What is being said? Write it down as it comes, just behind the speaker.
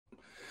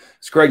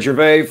It's Greg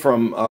Gervais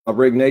from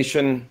Rig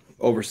Nation,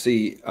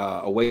 oversee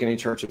Awakening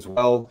Church as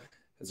well.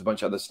 There's a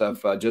bunch of other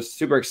stuff. Just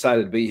super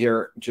excited to be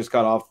here. Just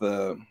got off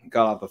the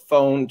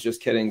phone.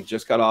 Just kidding.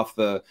 Just got off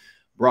the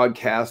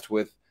broadcast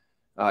with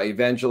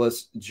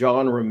evangelist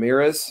John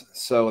Ramirez.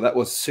 So that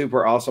was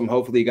super awesome.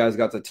 Hopefully you guys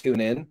got to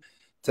tune in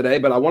today.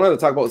 But I wanted to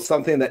talk about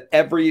something that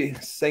every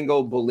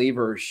single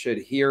believer should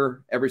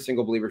hear. Every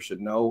single believer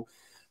should know.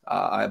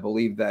 I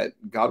believe that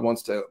God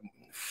wants to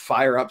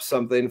fire up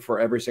something for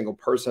every single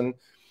person.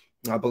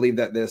 I believe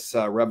that this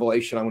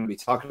revelation I'm going to be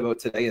talking about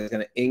today is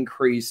going to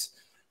increase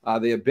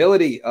the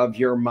ability of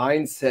your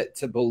mindset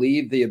to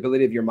believe, the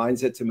ability of your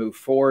mindset to move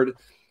forward,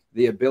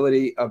 the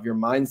ability of your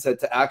mindset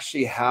to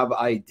actually have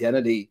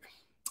identity.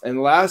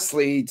 And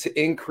lastly,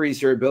 to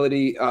increase your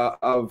ability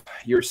of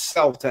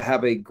yourself to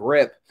have a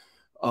grip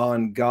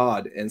on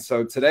God. And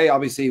so today,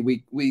 obviously,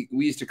 we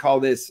used to call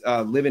this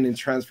living in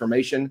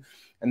transformation.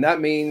 And that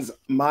means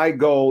my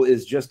goal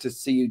is just to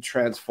see you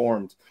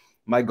transformed.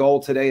 My goal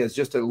today is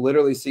just to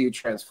literally see you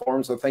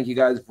transform. So thank you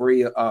guys,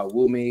 Bree,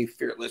 Wumi,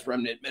 Fearless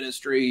Remnant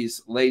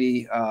Ministries,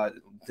 Lady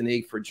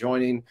Danique for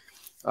joining,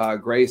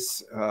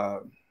 Grace,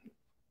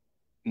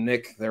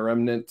 Nick, the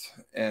Remnant,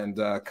 and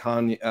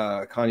Connie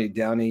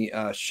Downey.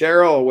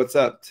 Cheryl, what's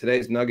up?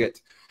 Today's nugget.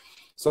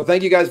 So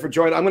thank you guys for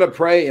joining. I'm going to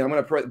pray. I'm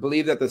going to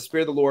believe that the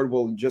Spirit of the Lord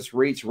will just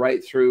reach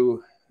right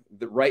through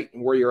right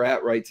where you're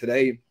at right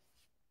today.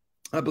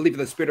 I believe in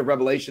the spirit of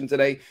revelation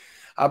today.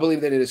 I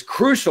believe that it is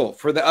crucial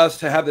for us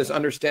to have this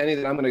understanding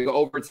that I'm going to go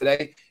over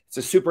today. It's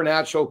a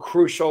supernatural,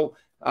 crucial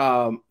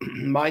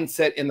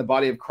mindset in the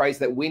body of Christ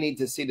that we need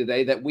to see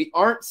today that we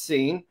aren't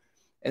seeing.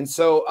 And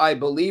so I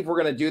believe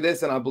we're going to do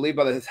this. And I believe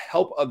by the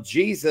help of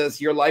Jesus,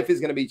 your life is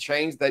going to be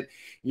changed, that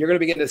you're going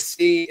to begin to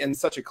see in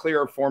such a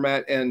clearer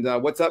format. And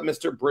what's up,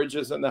 Mr.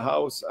 Bridges in the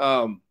house?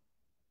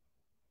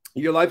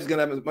 Your life is going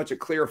to have a much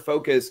clearer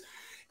focus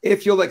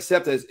if you'll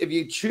accept this. If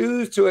you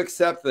choose to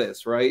accept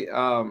this, right?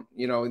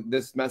 You know,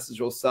 this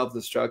message will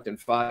self-destruct in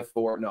 5,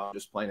 4. No, I'm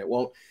just playing. It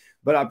won't.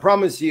 But I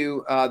promise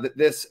you that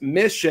this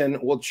mission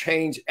will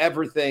change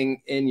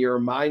everything in your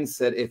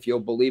mindset if you'll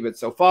believe it.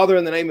 So, Father,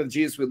 in the name of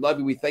Jesus, we love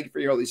you. We thank you for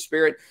your Holy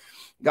Spirit.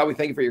 God, we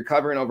thank you for your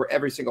covering over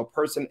every single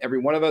person, every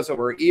one of us,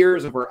 over our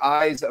ears, over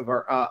our eyes,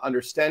 over our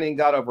understanding,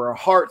 God, over our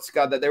hearts,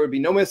 God, that there would be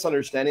no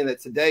misunderstanding,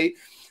 that today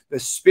the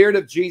Spirit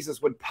of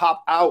Jesus would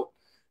pop out.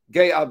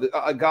 God,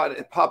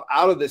 pop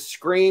out of the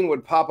screen,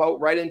 would pop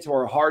out right into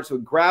our hearts,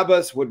 would grab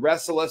us, would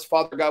wrestle us.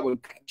 Father God, would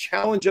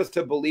challenge us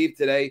to believe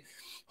today.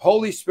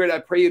 Holy Spirit, I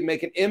pray you'd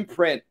make an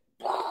imprint.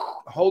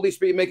 Holy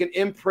Spirit, make an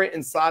imprint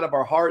inside of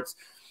our hearts.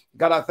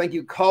 God, I thank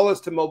you. Call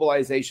us to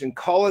mobilization.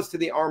 Call us to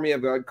the army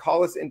of God.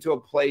 Call us into a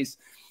place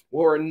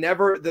where we're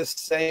never the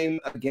same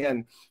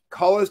again.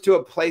 Call us to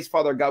a place,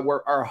 Father God,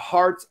 where our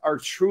hearts are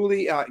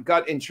truly,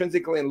 God,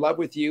 intrinsically in love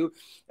with you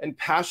and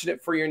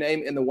passionate for your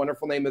name in the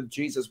wonderful name of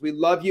Jesus. We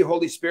love you,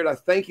 Holy Spirit. I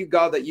thank you,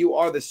 God, that you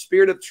are the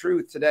Spirit of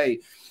truth today,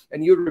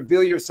 and you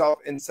reveal yourself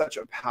in such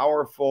a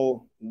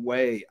powerful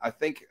way. I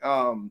think,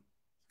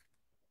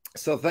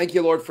 so thank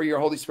you, Lord, for your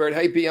Holy Spirit.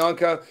 Hey,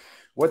 Bianca,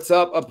 what's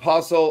up?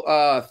 Apostle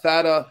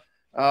Thada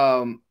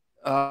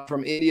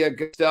from India,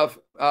 good stuff.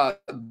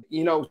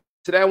 You know,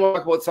 today I want to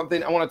talk about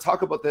something. I want to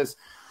talk about this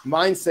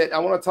mindset. I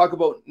want to talk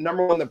about,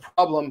 number one, the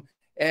problem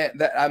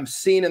that I'm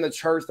seeing in the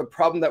church, the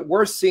problem that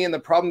we're seeing, the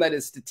problem that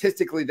is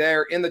statistically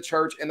there in the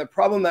church, and the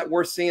problem that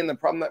we're seeing, the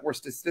problem that we're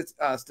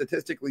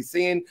statistically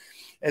seeing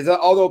is that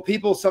although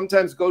people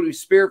sometimes go to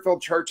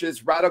spirit-filled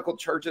churches, radical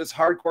churches,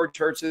 hardcore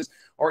churches,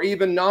 or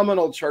even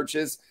nominal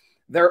churches,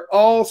 they're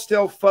all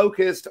still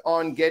focused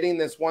on getting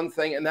this one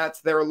thing, and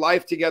that's their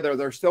life together.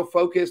 They're still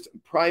focused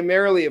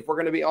primarily, if we're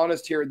going to be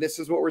honest here, this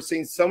is what we're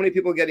seeing. So many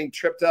people getting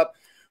tripped up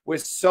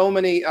with so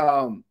many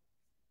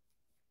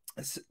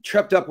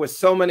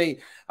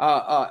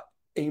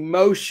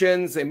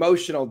emotions,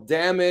 emotional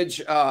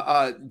damage,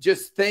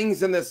 just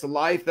things in this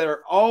life that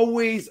are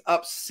always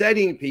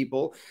upsetting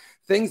people,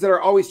 things that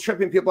are always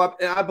tripping people up.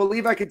 And I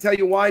believe I can tell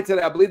you why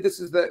today. I believe this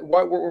is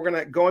why we're going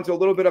to go into a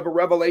little bit of a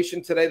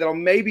revelation today that'll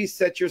maybe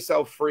set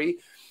yourself free,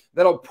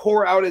 that'll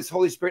pour out his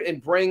Holy Spirit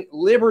and bring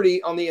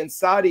liberty on the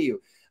inside of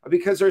you.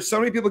 Because there's so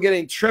many people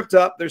getting tripped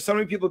up. There's so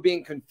many people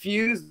being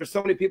confused. There's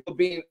so many people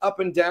being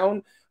up and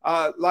down,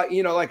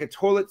 like a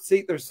toilet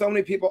seat. There's so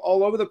many people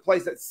all over the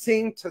place that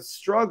seem to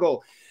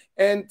struggle.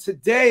 And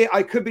today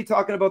I could be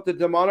talking about the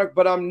demonic,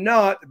 but I'm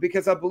not,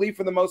 because I believe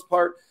for the most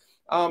part,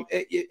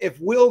 if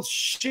we'll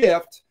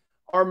shift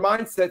our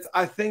mindsets,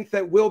 I think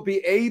that we'll be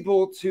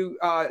able to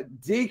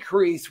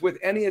decrease with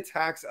any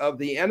attacks of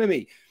the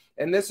enemy.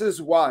 And this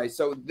is why.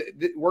 So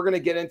we're going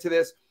to get into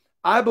this.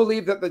 I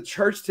believe that the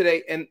church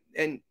today,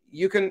 and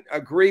you can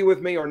agree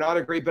with me or not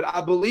agree, but I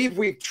believe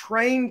we've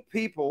trained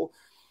people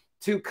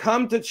to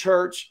come to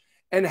church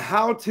and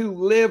how to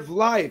live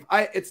life.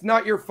 It's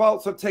not your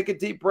fault, so take a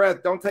deep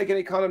breath. Don't take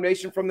any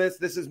condemnation from this.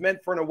 This is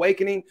meant for an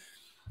awakening.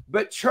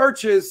 But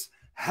churches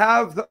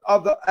have,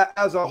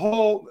 as a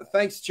whole,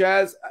 thanks,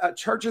 Chaz,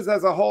 churches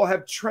as a whole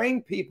have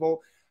trained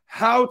people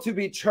how to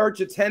be church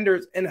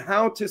attenders and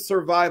how to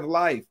survive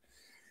life.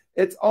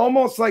 It's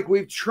almost like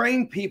we've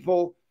trained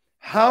people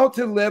how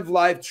to live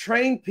life,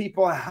 train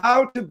people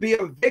how to be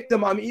a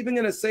victim. I'm even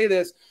going to say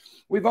this.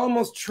 We've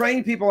almost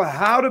trained people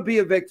how to be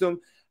a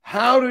victim,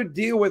 how to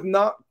deal with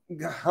not,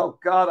 oh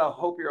God, I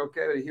hope you're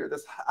okay to hear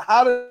this.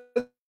 How to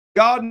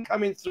God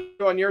coming through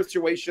on your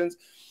situations,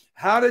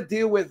 how to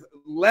deal with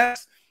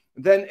less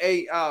than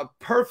a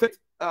perfect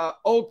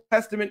Old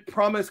Testament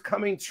promise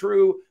coming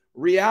true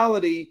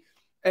reality.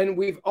 And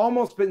we've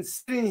almost been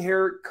sitting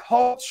here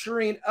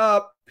culturing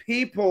up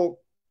people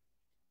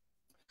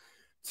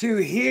to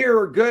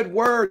hear good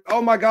words.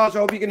 Oh my gosh, I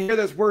hope you can hear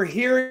this. We're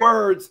hearing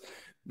words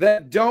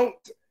that don't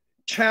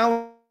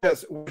challenge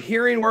us. We're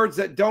hearing words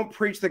that don't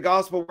preach the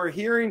gospel. We're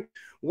hearing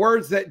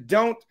words that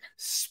don't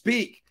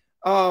speak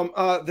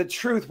the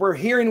truth. We're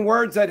hearing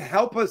words that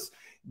help us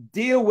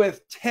deal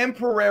with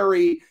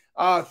temporary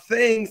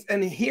things,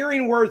 and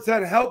hearing words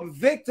that help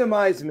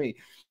victimize me.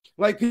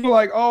 Like people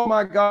like, oh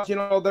my gosh, you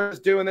know, they're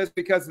just doing this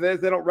because of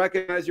this. They don't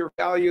recognize your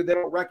value. They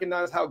don't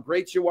recognize how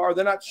great you are.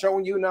 They're not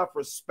showing you enough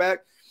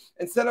respect.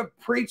 Instead of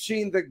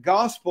preaching the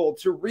gospel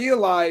to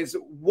realize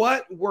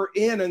what we're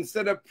in,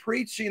 instead of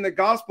preaching the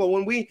gospel,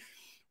 when we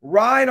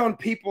ride on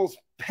people's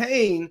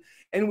pain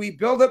and we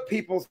build up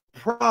people's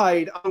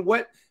pride on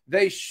what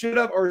they should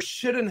have or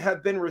shouldn't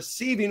have been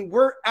receiving,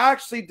 we're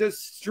actually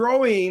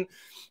destroying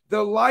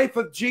the life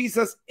of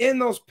Jesus in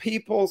those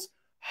people's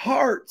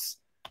hearts.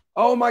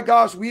 Oh my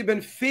gosh, we've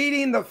been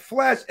feeding the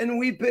flesh, and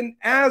we've been,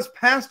 as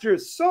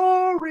pastors,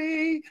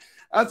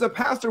 as a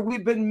pastor,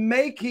 we've been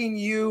making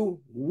you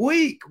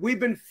weak.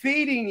 We've been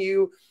feeding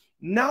you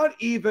not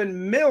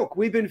even milk.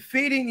 We've been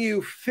feeding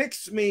you,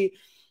 fix me,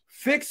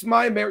 fix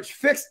my marriage,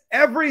 fix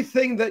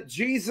everything that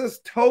Jesus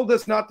told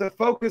us not to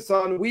focus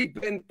on. We've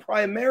been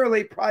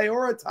primarily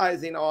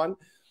prioritizing on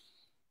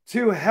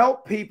to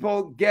help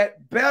people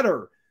get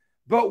better.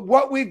 But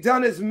what we've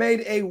done is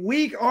made a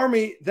weak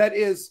army that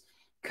is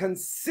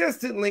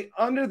consistently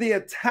under the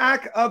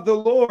attack of the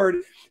Lord.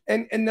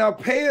 And now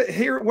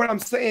hear what I'm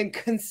saying,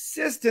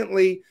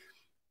 consistently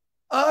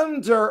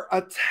under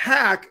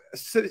attack,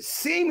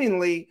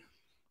 seemingly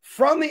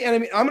from the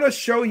enemy. I'm going to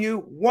show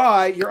you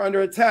why you're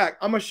under attack.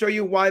 I'm going to show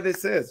you why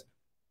this is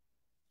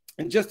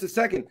in just a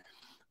second.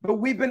 But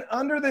we've been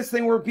under this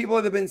thing where people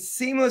have been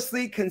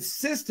seamlessly,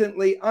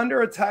 consistently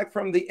under attack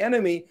from the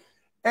enemy.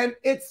 And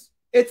it's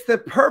the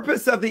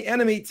purpose of the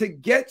enemy to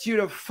get you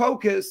to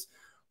focus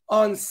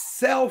on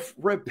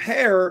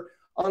self-repair,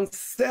 on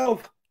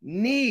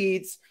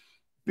self-needs,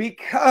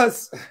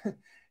 because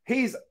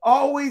he's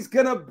always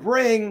going to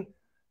bring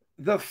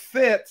the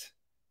fit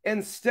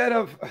instead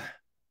of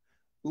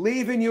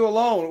leaving you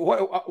alone.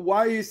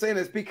 Why are you saying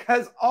this?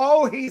 Because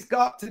all he's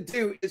got to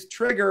do is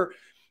trigger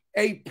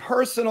a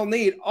personal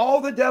need.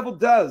 All the devil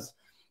does,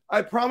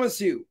 I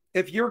promise you,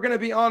 if you're going to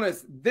be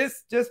honest,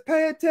 this, just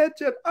pay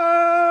attention.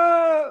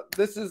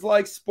 This is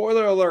like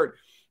spoiler alert.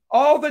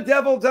 All the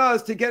devil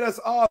does to get us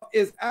off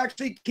is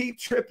actually keep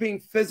tripping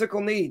physical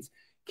needs,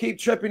 keep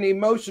tripping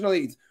emotional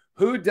needs.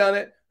 Who done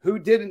it? Who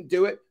didn't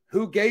do it?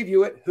 Who gave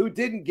you it? Who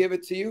didn't give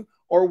it to you?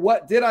 Or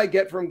what did I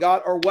get from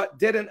God? Or what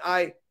didn't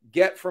I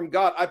get from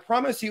God? I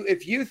promise you,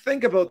 if you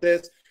think about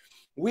this,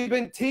 we've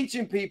been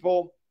teaching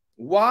people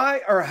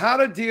why or how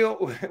to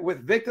deal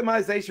with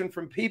victimization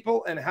from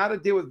people and how to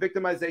deal with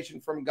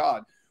victimization from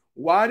God.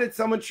 Why did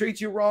someone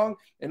treat you wrong?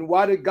 And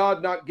why did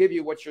God not give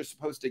you what you're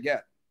supposed to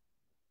get?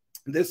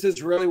 This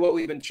is really what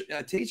we've been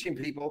teaching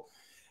people.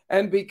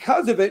 And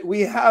because of it,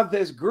 we have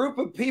this group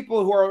of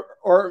people who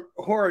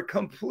are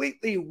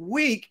completely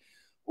weak.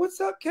 What's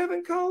up,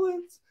 Kevin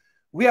Collins?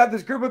 We have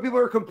this group of people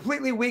who are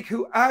completely weak,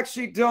 who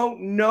actually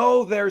don't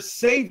know their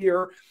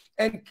Savior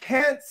and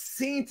can't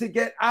seem to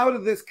get out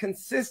of this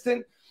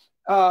consistent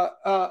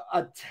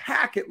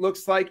attack, it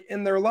looks like,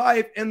 in their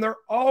life. And they're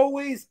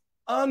always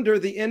under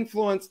the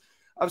influence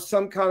of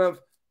some kind of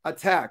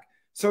attack.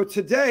 So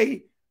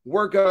today,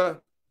 we're going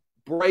to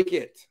break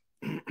it.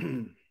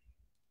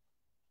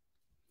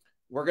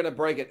 We're going to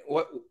break it.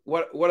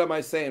 What am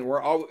I saying?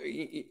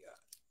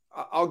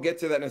 I'll get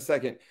to that in a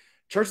second.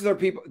 Churches are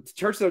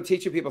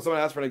teaching people.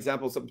 Someone asked for an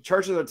example. So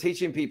churches are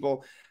teaching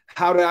people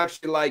how to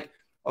actually,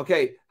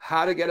 okay,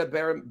 how to get a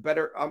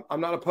better.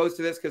 I'm not opposed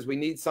to this because we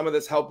need some of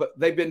this help, but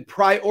they've been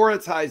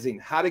prioritizing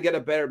how to get a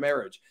better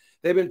marriage.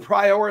 They've been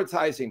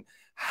prioritizing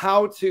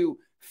how to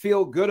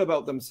feel good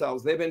about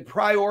themselves. They've been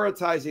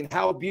prioritizing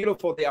how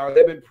beautiful they are.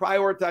 They've been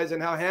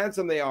prioritizing how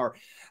handsome they are.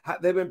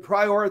 They've been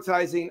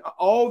prioritizing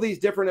all these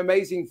different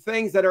amazing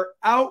things that are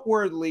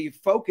outwardly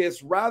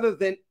focused rather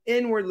than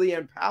inwardly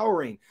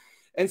empowering.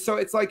 And so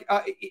it's like,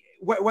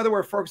 whether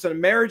we're focused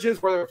on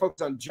marriages, whether we're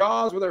focused on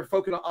jobs, whether we're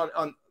focused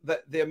on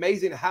the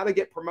amazing how to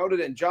get promoted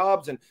in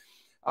jobs and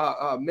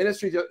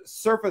ministry,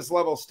 surface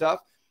level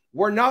stuff,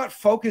 we're not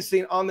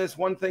focusing on this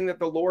one thing that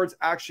the Lord's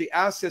actually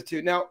asked us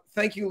to. Now,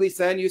 thank you,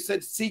 Lisa. And you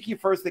said, seek ye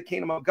first the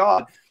kingdom of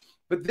God.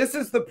 But this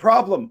is the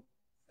problem.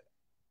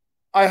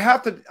 I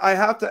have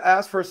to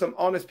ask for some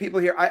honest people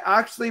here. I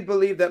actually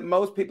believe that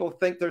most people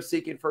think they're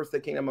seeking first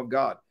the kingdom of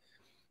God,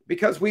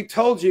 because we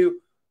told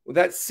you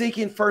that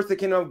seeking first the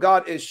kingdom of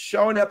God is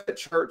showing up at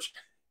church,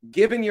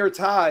 giving your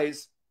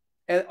tithes,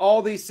 and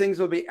all these things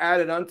will be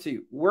added unto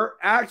you.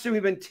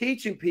 We've been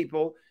teaching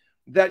people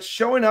that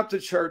showing up to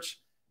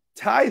church,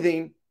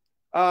 tithing,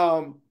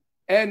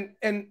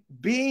 and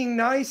being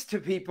nice to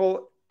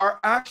people are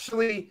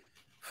actually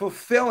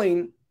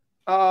fulfilling,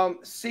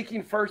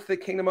 seeking first the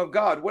kingdom of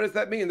God. What does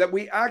that mean? That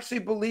we actually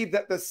believe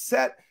that the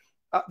set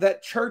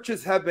that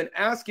churches have been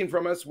asking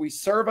from us, we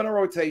serve on a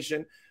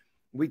rotation,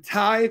 we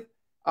tithe,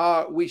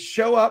 we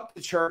show up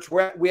to church.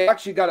 We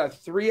actually got a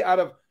 3 out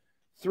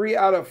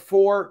of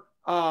 4.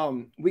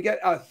 We get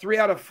a 3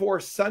 out of 4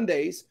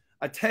 Sundays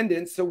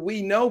attendance. So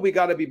we know we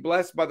got to be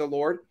blessed by the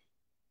Lord.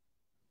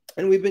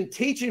 And we've been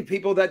teaching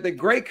people that the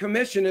Great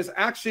Commission is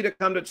actually to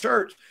come to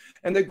church.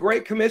 And the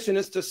Great Commission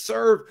is to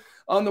serve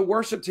on the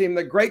worship team.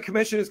 The Great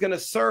Commission is going to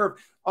serve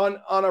on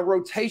a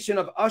rotation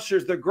of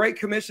ushers. The Great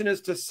Commission is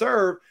to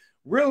serve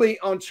really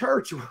on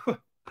church.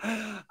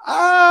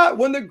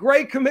 When the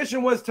Great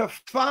Commission was to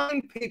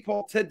find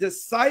people to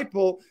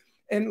disciple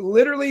and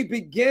literally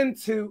begin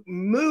to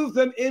move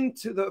them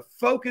into the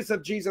focus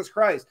of Jesus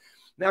Christ.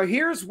 Now,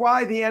 here's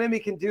why the enemy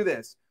can do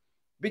this.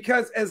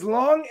 Because as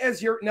long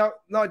as you're,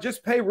 now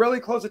just pay really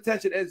close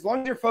attention, as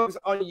long as you're focused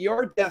on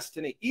your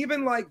destiny,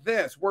 even like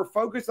this, we're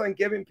focused on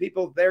giving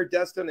people their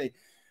destiny.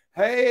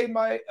 Hey,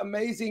 my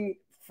amazing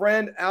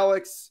friend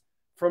Alex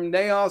from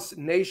Naos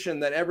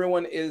Nation that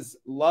everyone is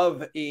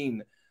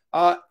loving.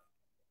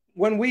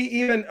 When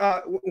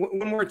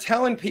we're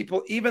telling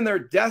people even their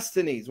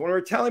destinies, when we're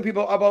telling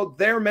people about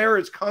their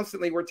marriage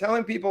constantly, we're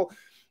telling people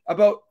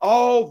about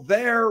all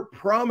their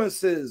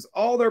promises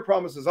over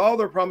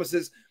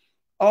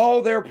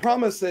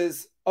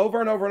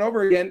and over and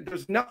over again.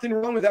 There's nothing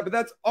wrong with that, but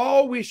that's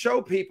all we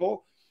show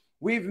people.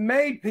 We've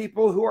made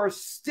people who are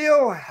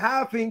still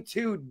having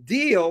to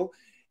deal,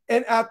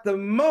 and at the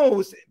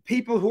most,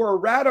 people who are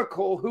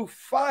radical, who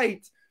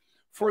fight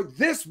for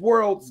this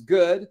world's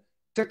good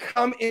to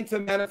come into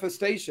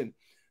manifestation.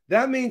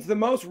 That means the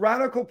most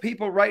radical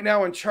people right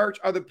now in church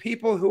are the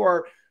people who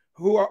are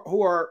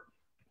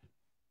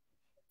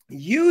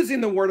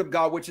using the word of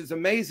God, which is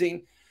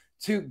amazing,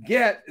 to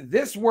get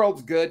this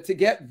world's good, to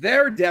get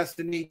their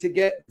destiny, to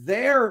get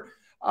their,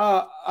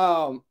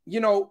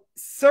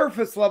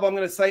 surface level, I'm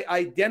going to say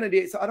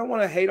identity. So I don't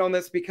want to hate on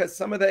this because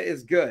some of that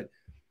is good.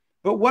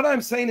 But what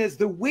I'm saying is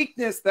the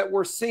weakness that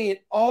we're seeing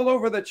all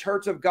over the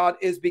church of God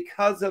is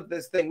because of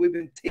this thing. We've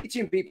been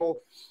teaching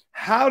people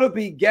how to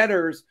be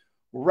getters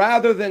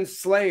rather than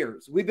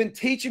slayers. We've been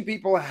teaching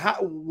people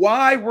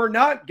why we're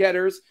not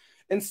getters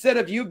instead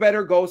of you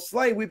better go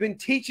slay. We've been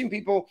teaching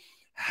people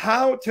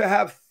how to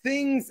have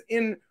things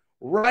in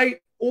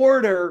right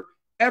order,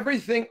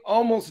 everything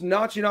almost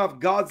notching off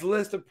God's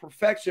list of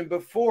perfection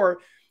before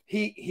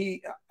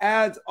he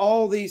adds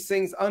all these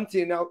things unto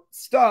you. Now,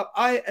 stop.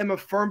 I am a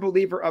firm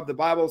believer of the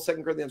Bible.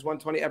 2 Corinthians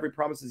 1:20, every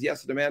promise is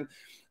yes to the man.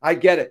 I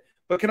get it.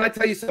 But can I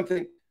tell you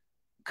something?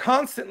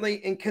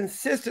 Constantly and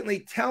consistently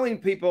telling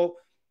people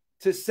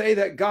to say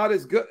that God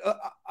is good.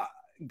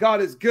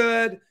 God is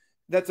good.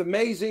 That's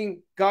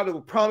amazing. God will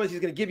promise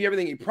he's going to give you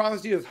everything he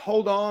promised you. Just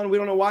hold on. We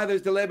don't know why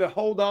there's delay, but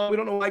hold on. We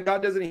don't know why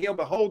God doesn't heal,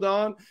 but hold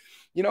on.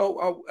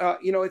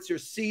 It's your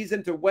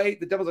season to wait.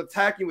 The devil's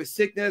attacking you with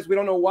sickness. We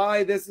don't know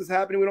why this is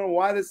happening. We don't know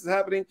why this is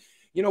happening.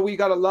 We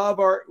got to love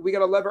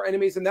our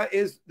enemies. And that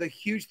is the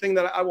huge thing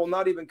that I will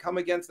not even come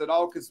against at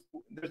all, because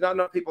there's not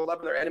enough people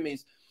loving their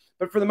enemies.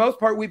 But for the most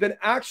part, we've been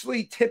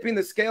actually tipping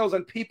the scales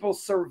on people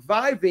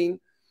surviving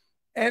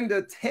and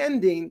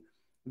attending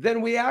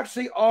than we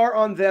actually are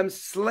on them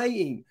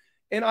slaying.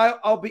 And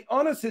I'll be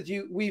honest with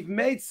you, we've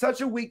made such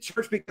a weak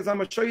church because I'm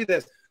going to show you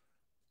this.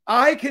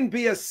 I can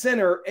be a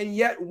sinner and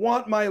yet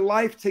want my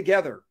life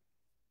together.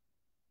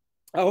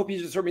 I hope you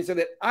just heard me say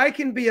that. I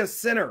can be a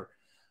sinner.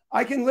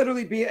 I can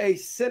literally be a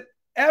sin.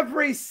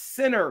 Every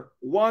sinner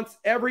wants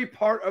every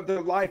part of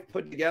their life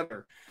put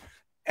together.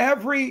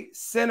 Every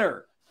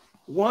sinner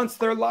wants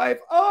their life.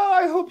 Oh,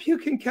 I hope you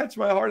can catch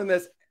my heart in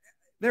this.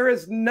 There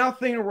is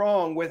nothing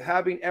wrong with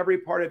having every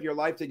part of your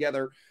life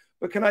together.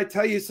 But can I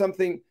tell you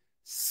something?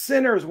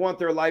 Sinners want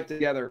their life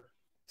together.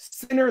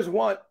 Sinners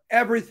want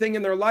everything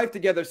in their life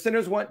together.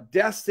 Sinners want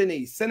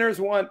destiny. Sinners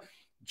want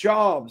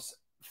jobs,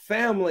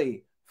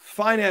 family,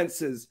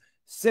 finances.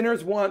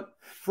 Sinners want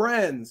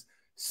friends.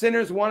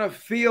 Sinners want to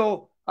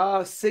feel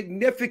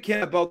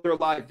significant about their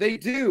life. They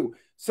do.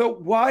 So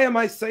why am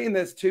I saying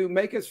this? To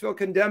make us feel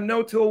condemned?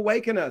 No, to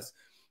awaken us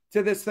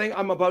to this thing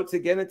I'm about to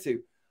get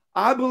into.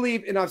 I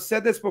believe, and I've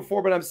said this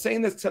before, but I'm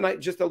saying this tonight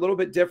just a little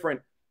bit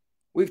different.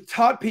 We've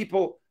taught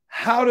people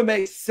how to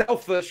make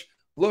selfish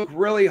look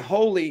really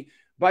holy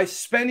by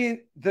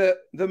spending the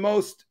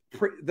most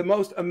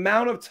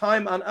amount of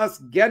time on us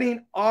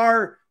getting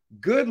our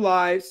good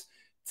lives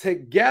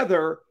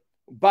together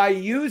by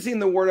using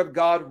the word of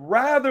God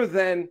rather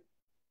than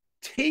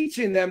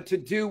teaching them to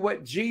do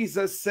what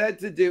Jesus said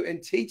to do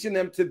and teaching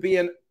them to be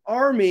an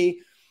army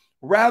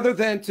rather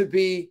than to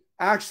be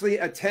actually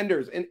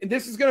attenders. And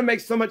this is going to make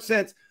so much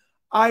sense.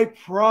 I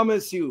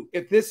promise you,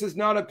 if this is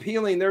not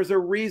appealing, there's a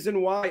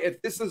reason why. If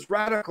this is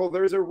radical,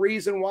 there's a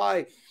reason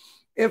why.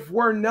 If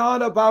we're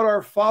not about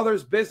our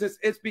Father's business,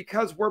 it's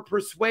because we're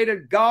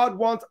persuaded God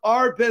wants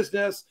our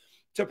business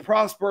to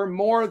prosper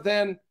more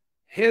than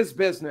his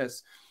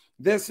business.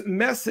 This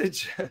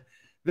message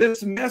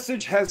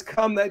has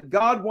come that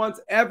God wants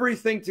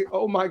everything to,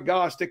 oh my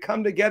gosh, to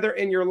come together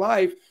in your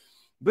life.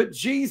 But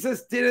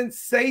Jesus didn't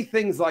say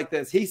things like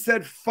this. He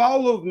said,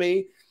 follow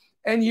me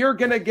and you're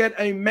going to get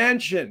a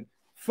mansion.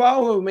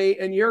 Follow me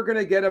and you're going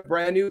to get a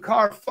brand new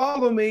car.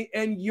 Follow me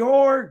and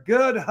your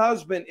good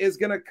husband is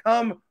going to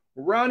come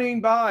running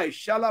by.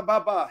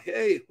 Shalababa.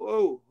 Hey,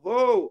 whoa,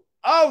 whoa.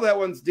 Oh, that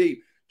one's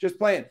deep. Just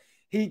playing.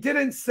 He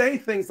didn't say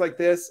things like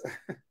this.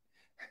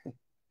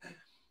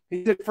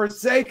 He said,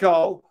 forsake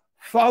all,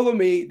 follow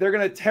me. They're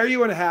going to tear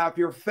you in half.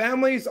 Your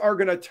families are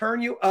going to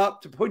turn you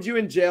up, to put you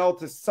in jail,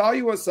 to saw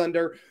you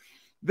asunder.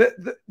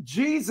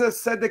 Jesus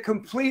said the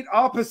complete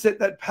opposite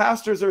that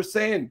pastors are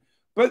saying.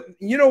 But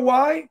you know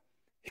why?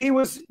 He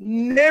was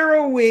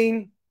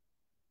narrowing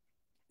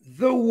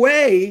the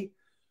way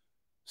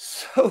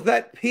so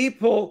that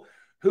people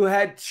who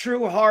had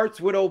true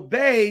hearts would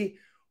obey,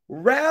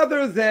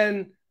 rather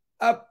than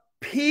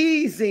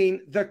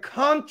appeasing the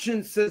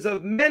consciences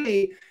of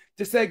many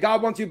to say,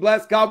 God wants you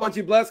blessed. God wants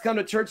you blessed. Come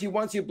to church. He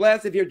wants you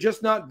blessed. If you're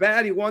just not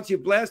bad, he wants you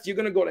blessed. You're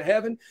going to go to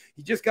heaven.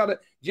 You just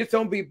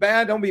don't be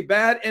bad. Don't be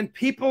bad. And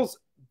people's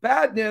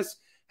badness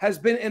has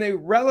been in a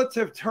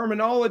relative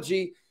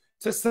terminology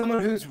to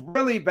someone who's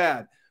really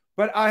bad.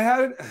 But I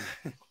haven't,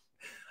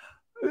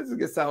 this is going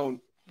to sound,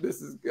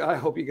 I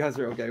hope you guys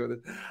are okay with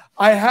it.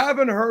 I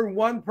haven't heard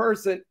one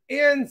person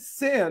in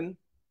sin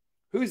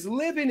who's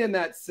living in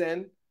that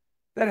sin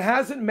that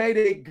hasn't made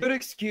a good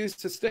excuse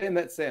to stay in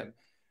that sin.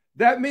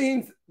 That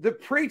means the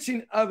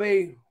preaching of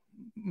a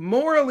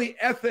morally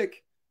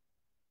ethic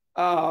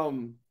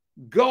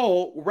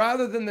goal,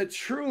 rather than the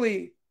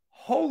truly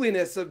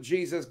holiness of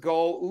Jesus'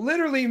 goal,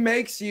 literally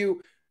makes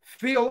you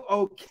feel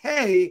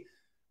okay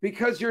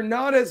because you're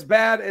not as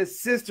bad as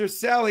Sister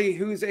Sally,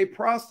 who's a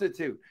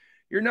prostitute.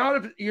 You're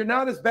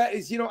not as bad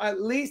as,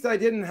 at least I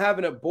didn't have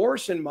an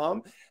abortion,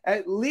 Mom.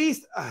 At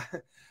least,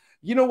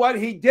 you know what?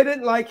 He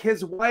didn't like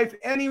his wife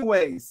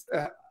anyways.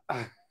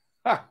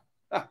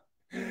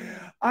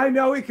 I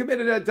know he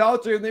committed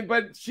adultery,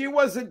 but she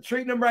wasn't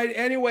treating him right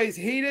anyways.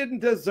 He didn't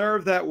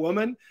deserve that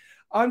woman.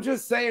 I'm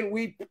just saying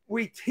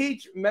we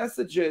teach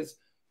messages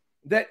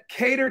that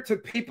cater to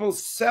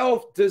people's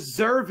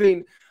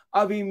self-deserving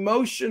of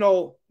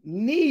emotional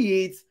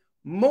needs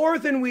more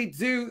than we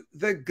do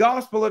the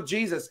gospel of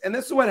Jesus. And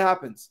this is what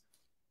happens.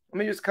 Let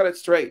me just cut it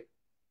straight.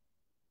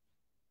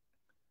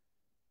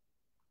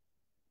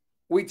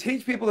 We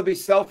teach people to be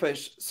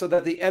selfish so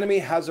that the enemy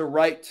has a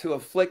right to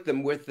afflict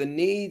them with the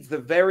needs, the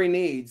very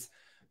needs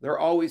they're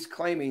always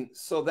claiming,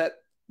 so that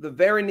the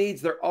very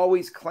needs they're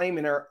always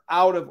claiming are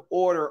out of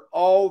order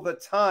all the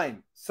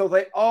time. So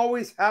they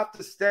always have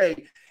to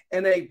stay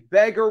in a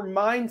beggar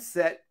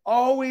mindset,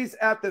 always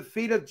at the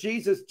feet of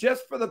Jesus,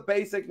 just for the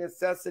basic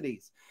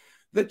necessities.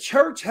 The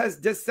church has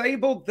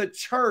disabled the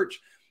church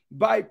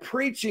by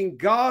preaching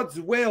God's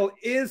will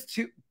is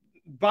to,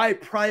 by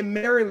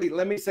primarily,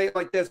 let me say it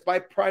like this, by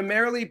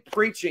primarily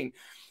preaching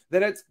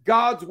that it's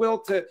God's will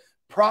to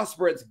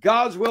prosper. It's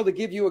God's will to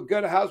give you a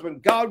good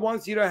husband. God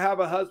wants you to have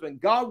a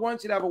husband. God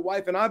wants you to have a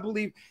wife. And I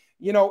believe,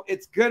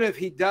 it's good if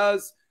he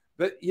does.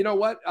 But you know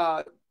what?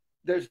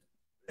 There's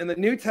in the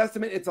New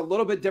Testament, it's a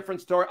little bit different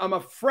story. I'm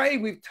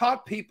afraid we've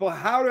taught people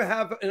how to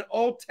have an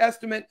Old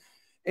Testament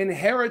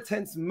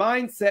inheritance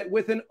mindset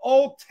with an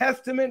Old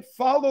Testament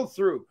follow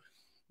through.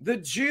 The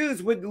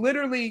Jews would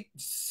literally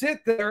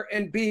sit there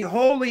and be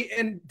holy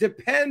and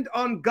depend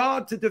on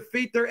God to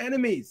defeat their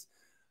enemies.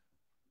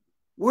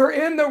 We're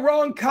in the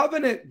wrong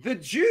covenant. The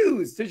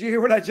Jews, did you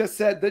hear what I just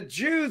said? The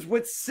Jews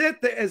would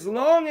sit there as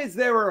long as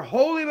they were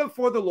holy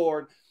before the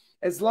Lord,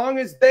 as long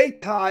as they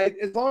tithed,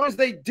 as long as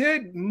they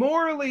did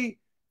morally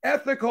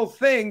ethical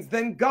things,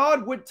 then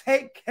God would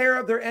take care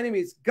of their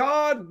enemies.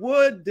 God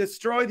would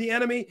destroy the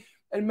enemy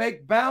and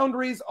make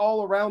boundaries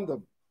all around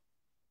them.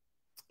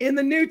 In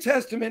the New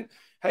Testament,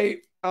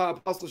 hey,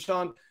 Apostle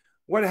Sean,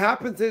 what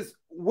happens is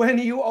when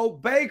you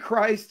obey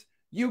Christ,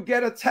 you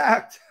get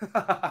attacked.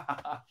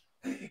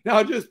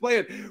 Now, just play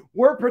it.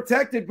 We're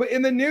protected. But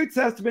in the New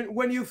Testament,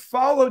 when you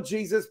follow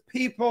Jesus,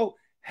 people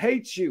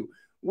hate you.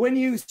 When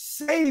you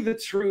say the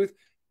truth,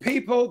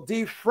 people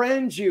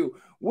defriend you.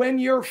 When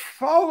you're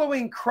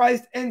following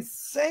Christ and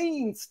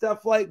saying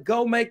stuff like,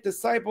 go make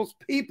disciples,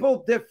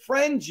 people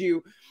defriend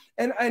you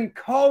and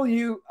call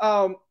you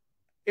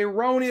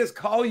erroneous,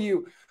 call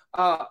you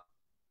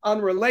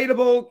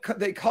unrelatable.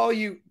 They call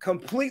you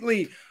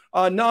completely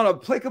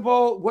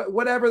non-applicable,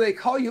 whatever. They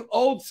call you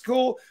old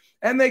school,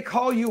 and they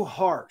call you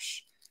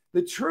harsh.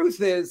 The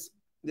truth is,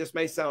 this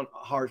may sound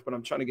harsh, but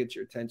I'm trying to get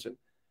your attention.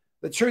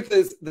 The truth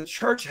is, the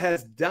church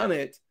has done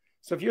it.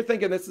 So if you're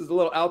thinking this is a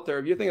little out there,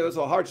 if you're thinking this is a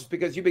little harsh, it's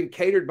because you've been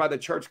catered by the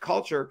church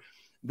culture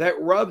that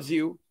rubs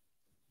you,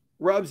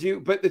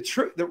 but the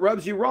truth that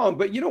rubs you wrong.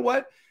 But you know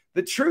what?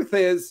 The truth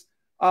is,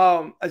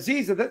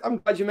 Aziza, I'm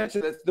glad you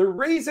mentioned this. The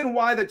reason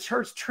why the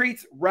church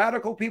treats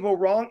radical people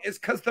wrong is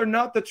because they're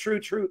not the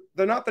true truth.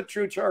 They're not the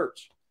true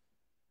church.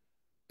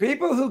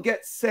 People who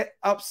get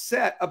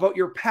upset about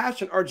your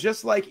passion are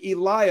just like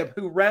Eliab,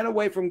 who ran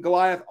away from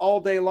Goliath all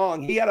day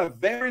long. He had a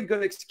very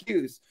good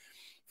excuse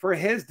for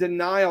his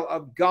denial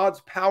of God's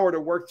power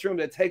to work through him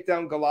to take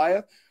down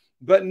Goliath.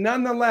 But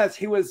nonetheless,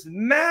 he was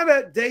mad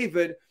at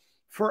David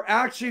for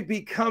actually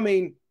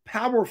becoming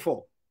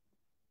powerful.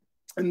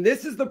 And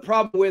this is the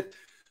problem with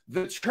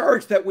the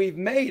church that we've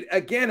made.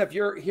 Again, if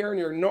you're here in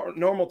your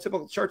normal,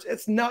 typical church,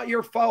 it's not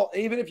your fault.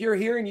 Even if you're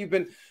here and you've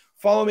been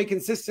following me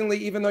consistently,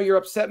 even though you're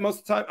upset most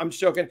of the time, I'm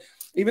joking.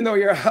 Even though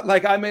you're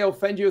like, I may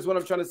offend you is what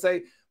I'm trying to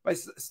say by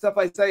stuff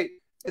I say.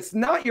 It's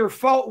not your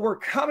fault. We're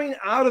coming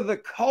out of the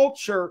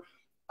culture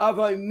of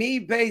a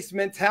me-based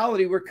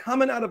mentality. We're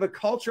coming out of a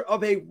culture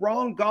of a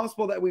wrong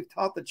gospel that we've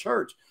taught the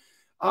church.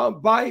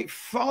 By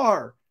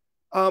far,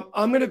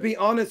 I'm going to be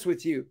honest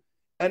with you.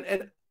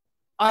 And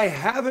I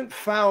haven't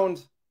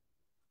found,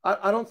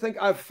 I don't think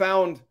I've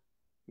found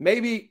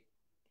maybe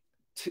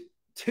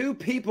two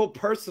people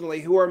personally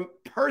who are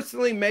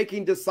personally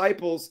making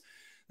disciples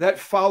that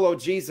follow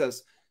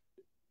Jesus,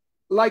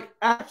 like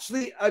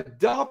actually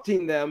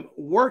adopting them,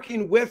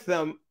 working with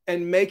them,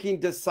 and making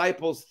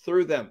disciples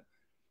through them.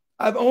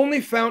 I've only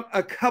found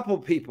a couple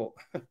people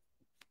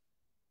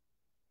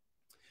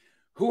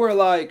who are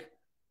like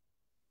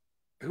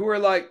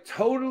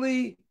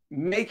totally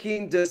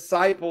making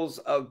disciples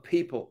of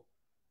people,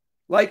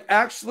 like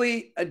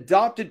actually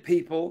adopted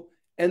people,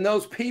 and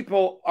those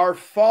people are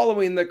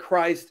following the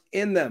Christ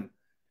in them.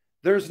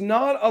 There's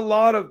not a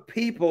lot of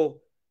people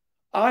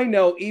I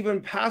know, even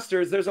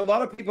pastors. There's a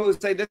lot of people who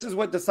say, this is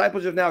what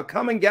discipleship now.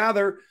 Come and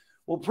gather.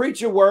 We'll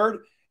preach a word.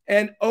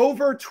 And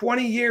over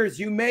 20 years,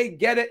 you may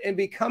get it and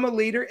become a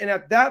leader. And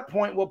at that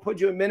point, we'll put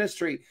you in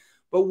ministry.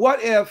 But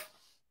what if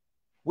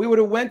we would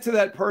have went to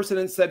that person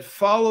and said,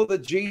 follow the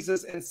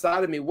Jesus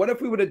inside of me? What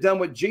if we would have done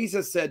what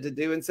Jesus said to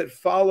do and said,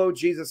 follow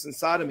Jesus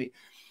inside of me?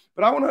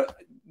 But I want to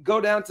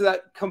go down to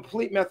that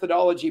complete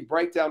methodology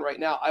breakdown right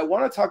now. I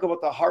want to talk about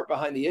the heart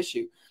behind the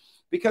issue,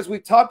 because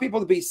we've taught people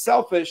to be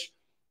selfish,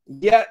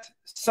 yet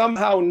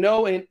somehow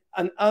knowing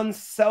an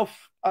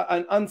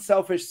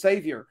unselfish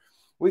Savior.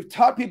 We've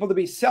taught people to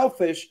be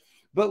selfish,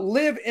 but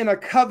live in a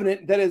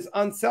covenant that is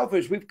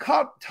unselfish. We've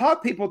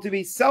taught people to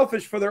be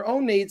selfish for their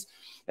own needs,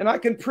 and I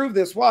can prove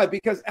this. Why?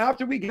 Because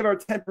after we give our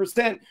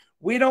 10%,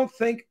 we don't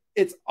think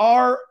it's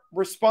our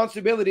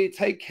responsibility to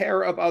take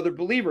care of other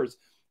believers.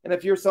 And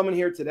if you're someone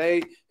here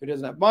today who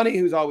doesn't have money,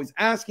 who's always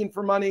asking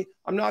for money,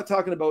 I'm not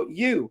talking about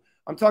you.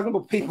 I'm talking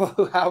about people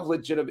who have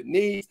legitimate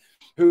needs,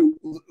 who,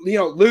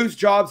 lose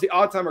jobs the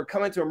odd time or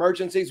come into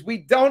emergencies. We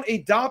don't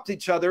adopt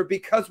each other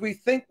because we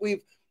think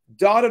we've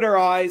dotted our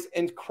I's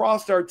and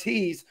crossed our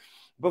T's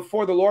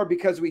before the Lord,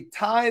 because we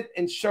tithed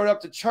and showed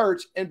up to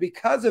church. And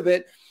because of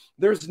it,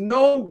 there's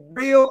no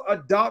real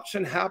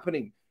adoption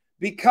happening.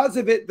 Because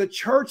of it, the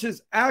church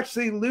is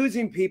actually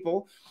losing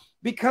people,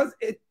 because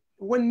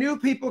when new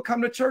people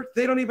come to church,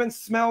 they don't even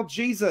smell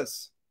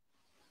Jesus.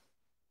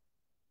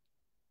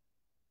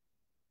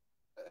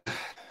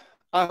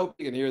 I hope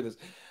you can hear this.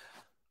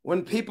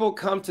 When people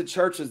come to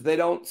churches, they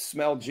don't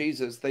smell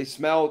Jesus. They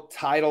smell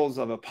titles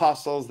of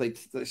apostles. They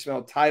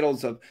smell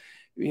titles of,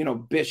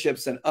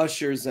 bishops and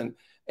ushers and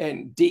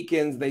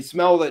deacons. They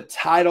smell the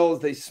titles.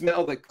 They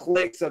smell the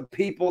cliques of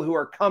people who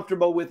are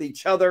comfortable with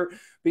each other,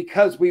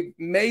 because we've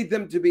made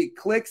them to be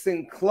cliques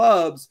and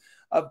clubs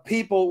of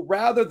people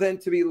rather than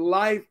to be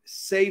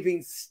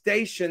life-saving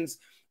stations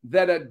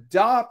that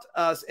adopt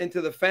us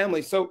into the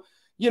family. So,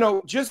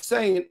 just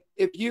saying,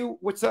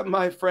 what's up,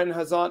 my friend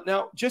Hazan?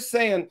 Now, just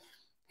saying,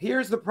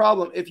 here's the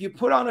problem. If you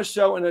put on a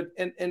show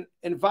and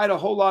invite a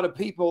whole lot of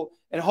people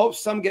and hope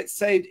some get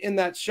saved in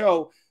that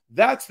show,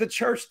 that's the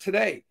church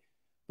today.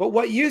 But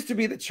what used to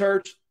be the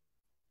church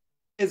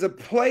is a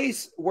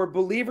place where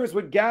believers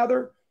would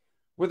gather,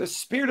 where the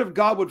Spirit of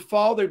God would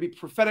fall. There'd be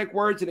prophetic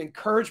words and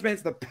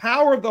encouragements. The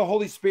power of the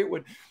Holy Spirit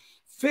would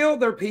fill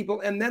their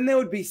people, and then they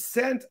would be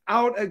sent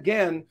out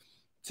again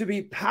to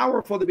be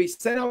powerful, to be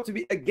sent out to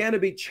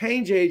be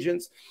change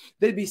agents.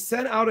 They'd be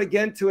sent out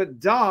again to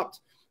adopt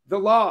the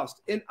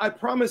lost. And I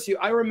promise you,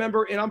 I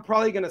remember, and I'm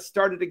probably going to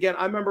start it again.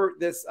 I remember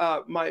this,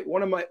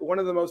 one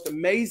of the most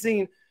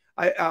amazing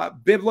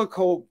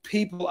biblical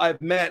people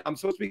I've met. I'm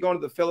supposed to be going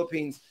to the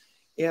Philippines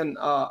in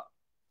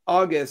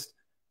August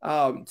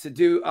to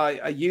do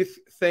a youth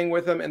thing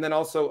with them, and then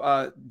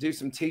also do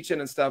some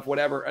teaching and stuff,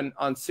 whatever, and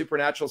on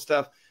supernatural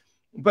stuff.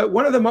 But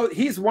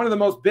he's one of the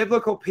most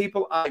biblical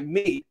people I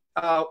meet.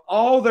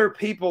 All their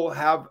people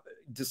have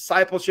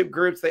discipleship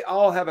groups. They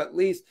all have at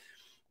least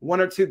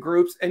one or two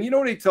groups. And you know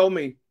what he told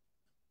me?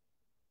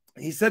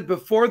 He said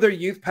before their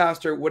youth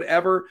pastor would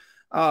ever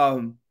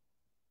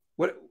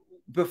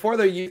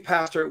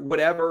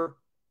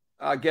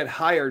get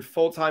hired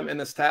full-time in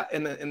the staff,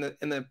 in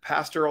the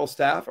pastoral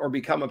staff, or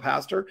become a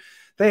pastor,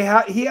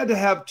 he had to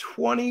have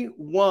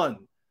 21.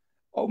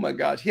 Oh my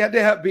gosh. He had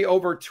to be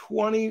over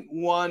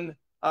 21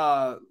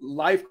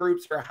 life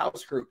groups or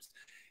house groups.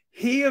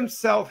 He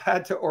himself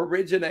had to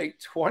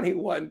originate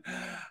 21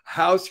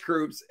 house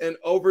groups and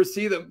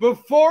oversee them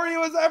before he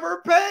was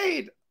ever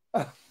paid.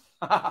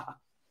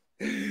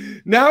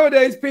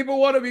 Nowadays, people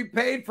want to be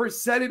paid for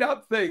setting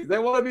up things. They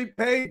want to be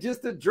paid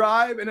just to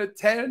drive and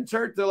attend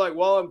church. They're like,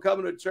 well, I'm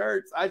coming to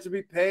church. I should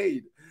be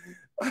paid.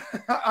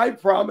 I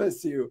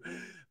promise you,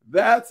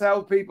 that's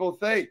how people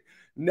think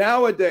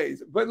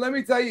nowadays. But let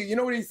me tell you, you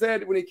know what he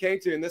said when he came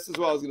to, and this is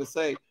what I was going to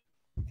say.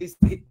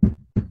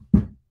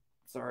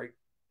 Sorry.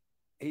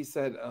 He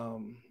said,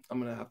 I'm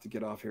going to have to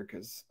get off here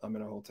because I'm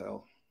in a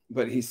hotel.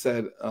 But he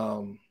said,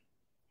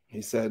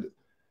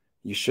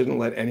 you shouldn't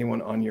let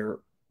anyone on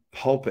your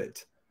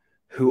pulpit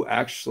who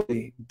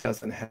actually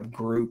doesn't have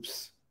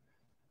groups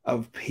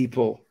of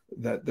people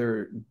that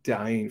they're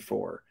dying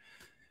for.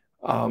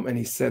 And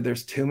he said,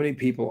 there's too many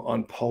people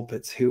on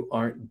pulpits who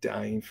aren't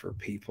dying for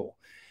people.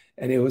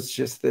 And it was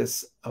just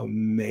this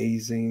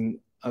amazing,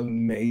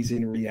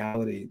 amazing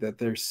reality that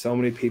there's so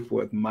many people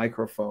with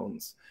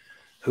microphones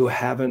who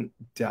haven't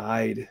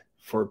died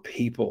for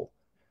people.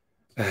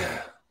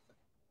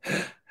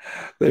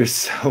 There's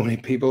so many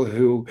people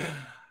who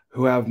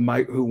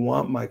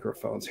want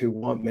microphones, who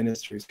want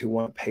ministries, who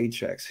want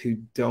paychecks, who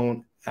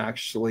don't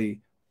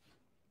actually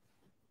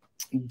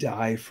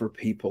die for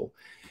people.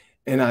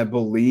 And I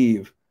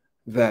believe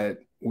that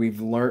we've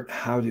learned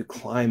how to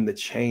climb the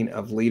chain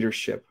of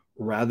leadership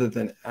rather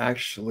than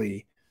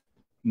actually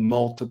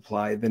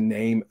multiply the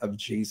name of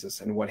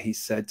Jesus and what he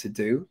said to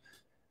do.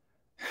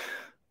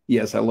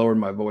 Yes, I lowered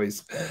my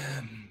voice.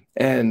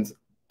 And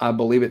I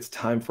believe it's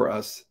time for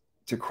us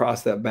to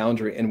cross that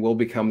boundary, and we'll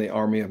become the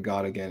army of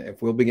God again.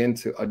 If we'll begin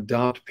to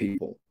adopt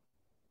people,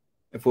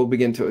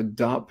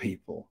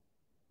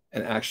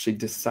 and actually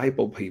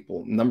disciple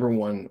people, number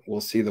one, we'll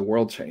see the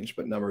world change.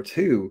 But number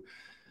two,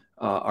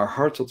 our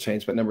hearts will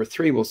change. But number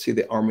three, we'll see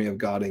the army of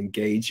God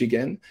engage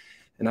again.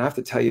 And I have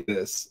to tell you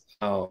this,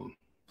 what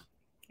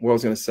I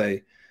was going to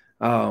say,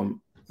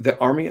 the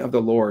army of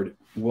the Lord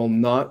will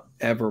not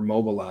ever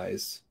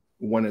mobilize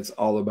when it's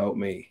all about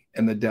me.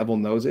 And the devil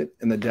knows it.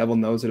 And the devil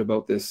knows it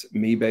about this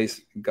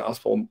me-based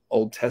gospel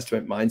Old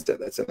Testament mindset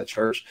that's in the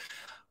church.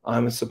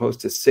 I'm supposed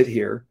to sit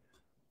here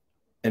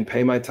and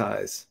pay my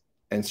tithes.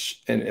 And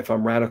if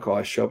I'm radical,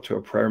 I show up to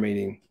a prayer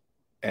meeting,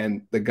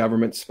 and the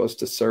government's supposed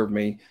to serve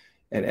me,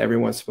 and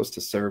everyone's supposed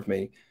to serve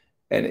me,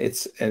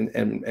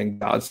 and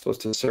God's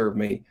supposed to serve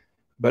me,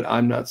 but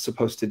I'm not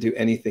supposed to do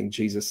anything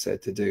Jesus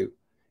said to do.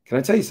 Can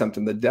I tell you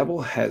something? The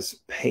devil has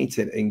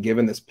painted and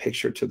given this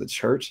picture to the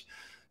church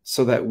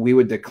so that we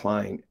would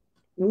decline.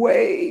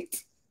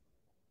 Wait,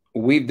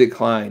 we've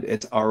declined.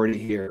 It's already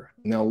here.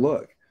 Now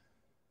look,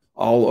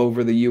 all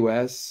over the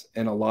U.S.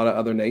 and a lot of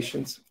other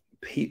nations,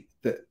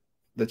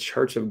 the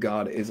church of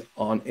God is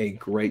on a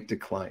great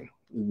decline.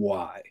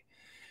 Why?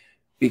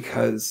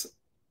 Because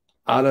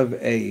out of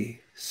a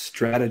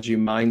strategy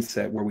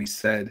mindset where we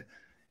said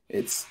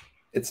it's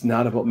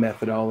not about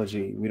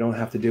methodology. We don't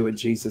have to do what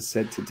Jesus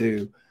said to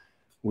do.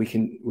 We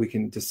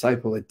can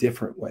disciple a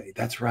different way.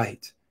 That's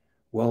right.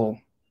 We'll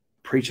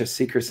preach a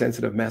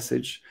seeker-sensitive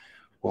message.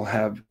 We'll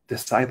have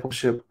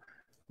discipleship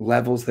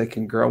levels they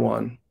can grow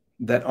on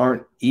that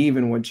aren't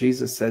even what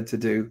Jesus said to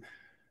do,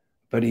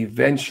 but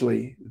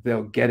eventually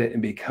they'll get it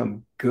and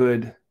become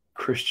good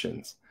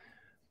Christians.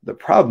 The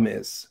problem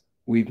is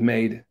we've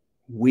made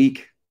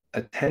weak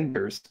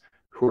attenders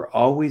who are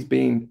always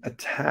being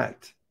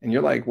attacked. And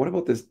you're like, what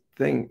about this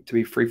thing to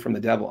be free from the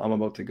devil? I'm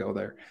about to go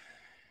there.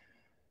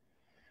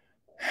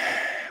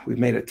 We've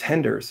made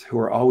attenders who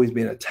are always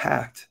being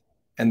attacked,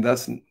 and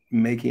thus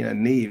making a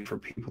need for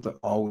people to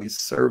always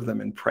serve them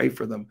and pray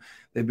for them.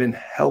 They've been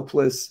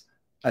helpless,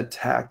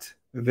 attacked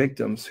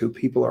victims who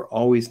people are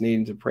always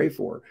needing to pray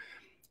for.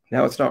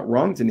 Now, it's not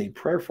wrong to need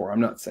prayer for.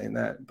 I'm not saying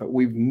that, but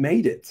we've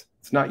made it.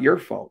 It's not your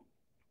fault.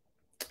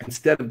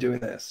 Instead of doing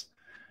this,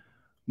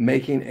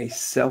 making a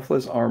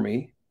selfless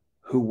army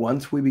who,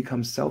 once we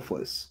become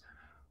selfless,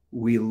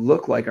 we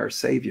look like our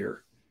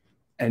Savior.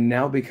 And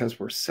now, because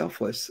we're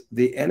selfless,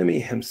 the enemy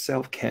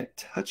himself can't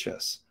touch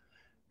us,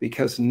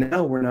 because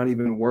now we're not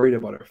even worried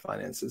about our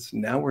finances.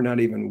 Now we're not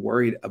even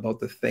worried about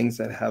the things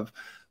that have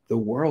the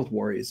world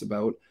worries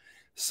about.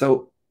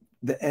 So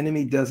the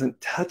enemy doesn't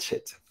touch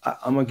it.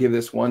 I'm going to give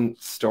this one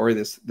story.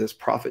 This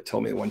prophet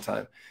told me one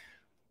time.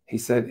 He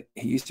said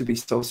he used to be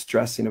so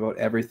stressing about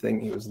everything.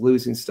 He was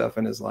losing stuff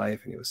in his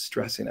life, and he was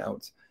stressing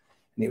out.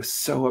 And he was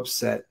so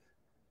upset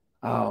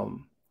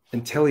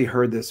until he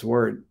heard this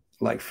word,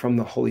 like from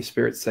the Holy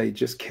Spirit, say,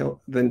 just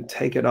kill, then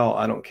take it all.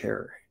 I don't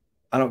care.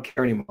 I don't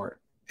care anymore.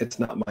 It's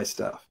not my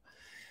stuff.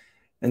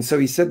 And so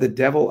he said the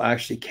devil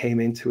actually came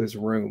into his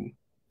room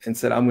and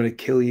said, I'm going to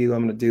kill you.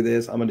 I'm going to do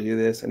this. I'm going to do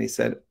this. And he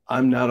said,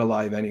 I'm not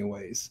alive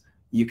anyways.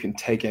 You can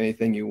take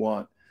anything you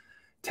want.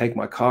 Take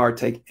my car,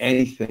 take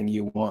anything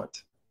you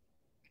want.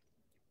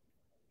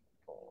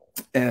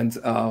 And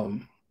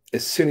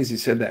as soon as he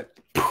said that,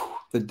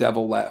 the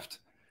devil left,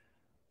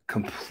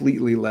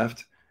 completely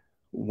left,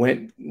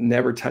 went,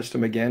 never touched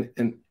him again.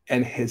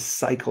 And his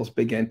cycles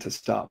began to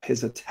stop.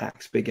 His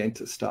attacks began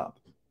to stop.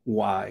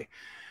 Why?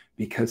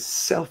 Because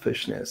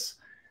selfishness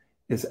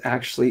is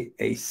actually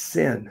a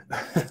sin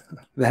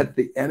that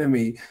the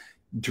enemy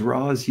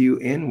draws you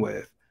in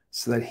with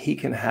so that he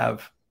can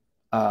have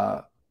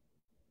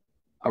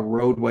a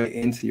roadway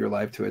into your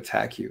life to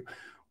attack you.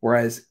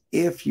 Whereas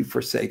if you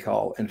forsake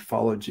all and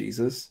follow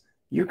Jesus,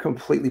 you're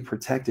completely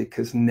protected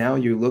because now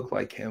you look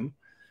like him.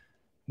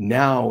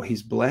 Now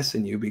he's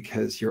blessing you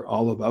because you're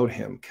all about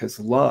him, because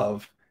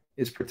love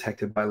is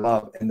protected by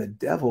love, and the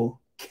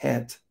devil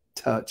can't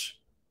touch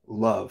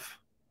love.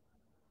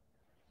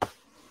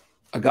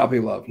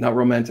 Agape love, not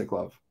romantic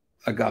love,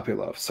 agape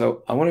love.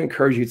 So I want to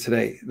encourage you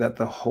today that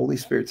the Holy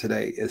Spirit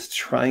today is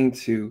trying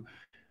to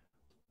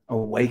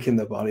awaken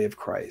the body of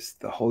Christ.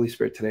 The Holy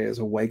Spirit today is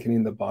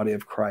awakening the body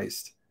of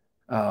Christ.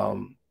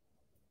 And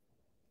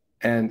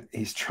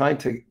he's trying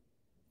to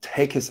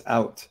take us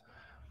out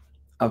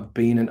of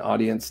being an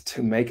audience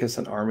to make us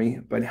an army.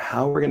 But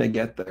how we're going to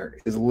get there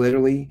is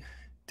literally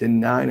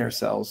denying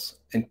ourselves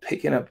and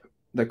picking up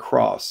the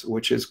cross,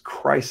 which is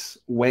Christ's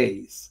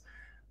ways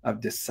of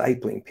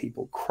discipling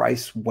people,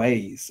 Christ's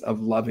ways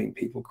of loving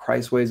people,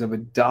 Christ's ways of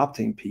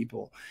adopting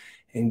people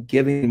and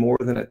giving more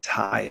than a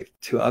tithe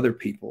to other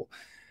people,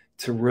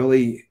 to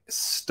really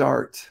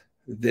start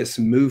this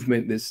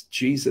movement, this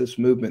Jesus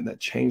movement that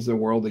changed the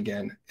world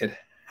again. It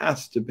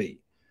has to be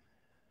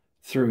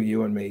through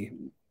you and me.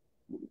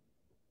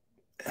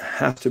 It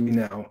has to be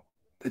now.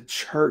 The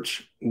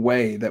church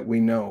way that we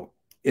know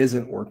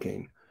isn't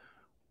working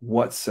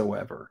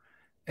whatsoever.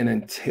 And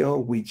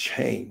until we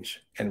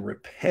change and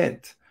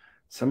repent,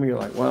 some of you are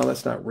like, well,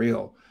 that's not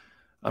real.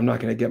 I'm not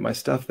going to get my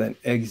stuff then.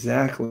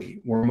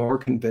 Exactly. We're more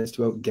convinced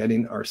about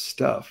getting our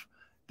stuff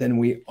than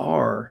we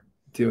are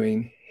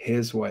doing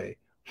his way.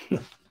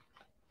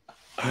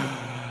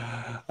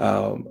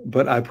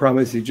 But I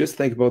promise you, just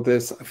think about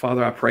this.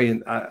 Father, I pray,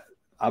 and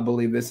I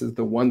believe this is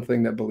the one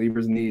thing that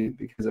believers need,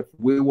 because if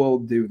we will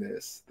do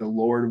this,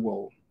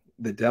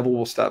 the devil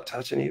will stop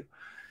touching you.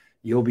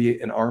 You'll be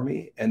an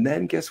army. And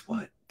then guess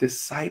what?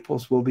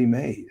 Disciples will be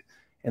made.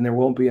 And there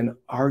won't be an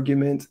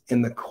argument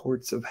in the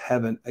courts of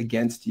heaven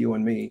against you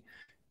and me.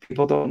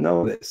 People don't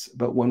know this,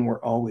 but when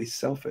we're always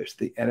selfish,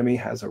 the enemy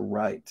has a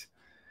right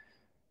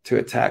to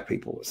attack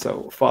people.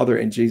 So, Father,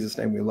 in Jesus'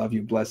 name, we love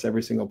you. Bless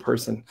every single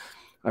person.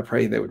 I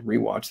pray they would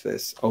rewatch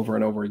this over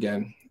and over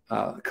again.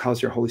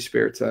 Cause your Holy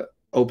Spirit to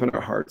open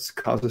our hearts,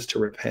 cause us to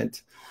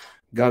repent.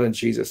 God, in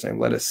Jesus' name,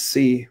 let us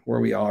see where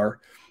we are.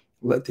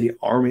 Let the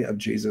army of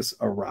Jesus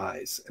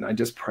arise. And I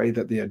just pray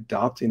that the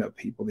adoption of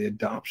people,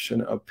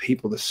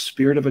 the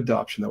spirit of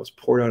adoption that was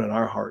poured out in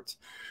our hearts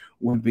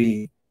would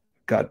be,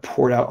 God,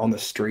 poured out on the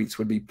streets,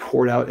 would be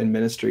poured out in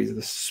ministries.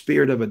 The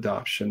spirit of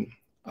adoption,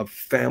 of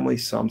family,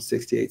 Psalm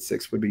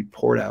 68:6, would be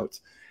poured out,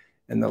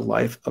 and the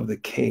life of the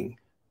King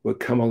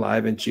would come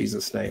alive in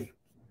Jesus' name.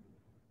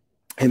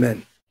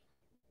 Amen.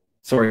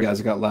 Sorry, guys,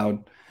 it got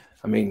loud.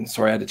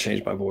 Sorry I had to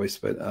change my voice,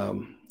 but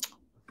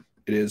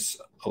it is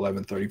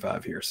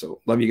 11:35 here.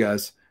 So love you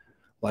guys.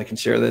 Like and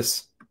share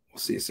this. We'll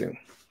see you soon.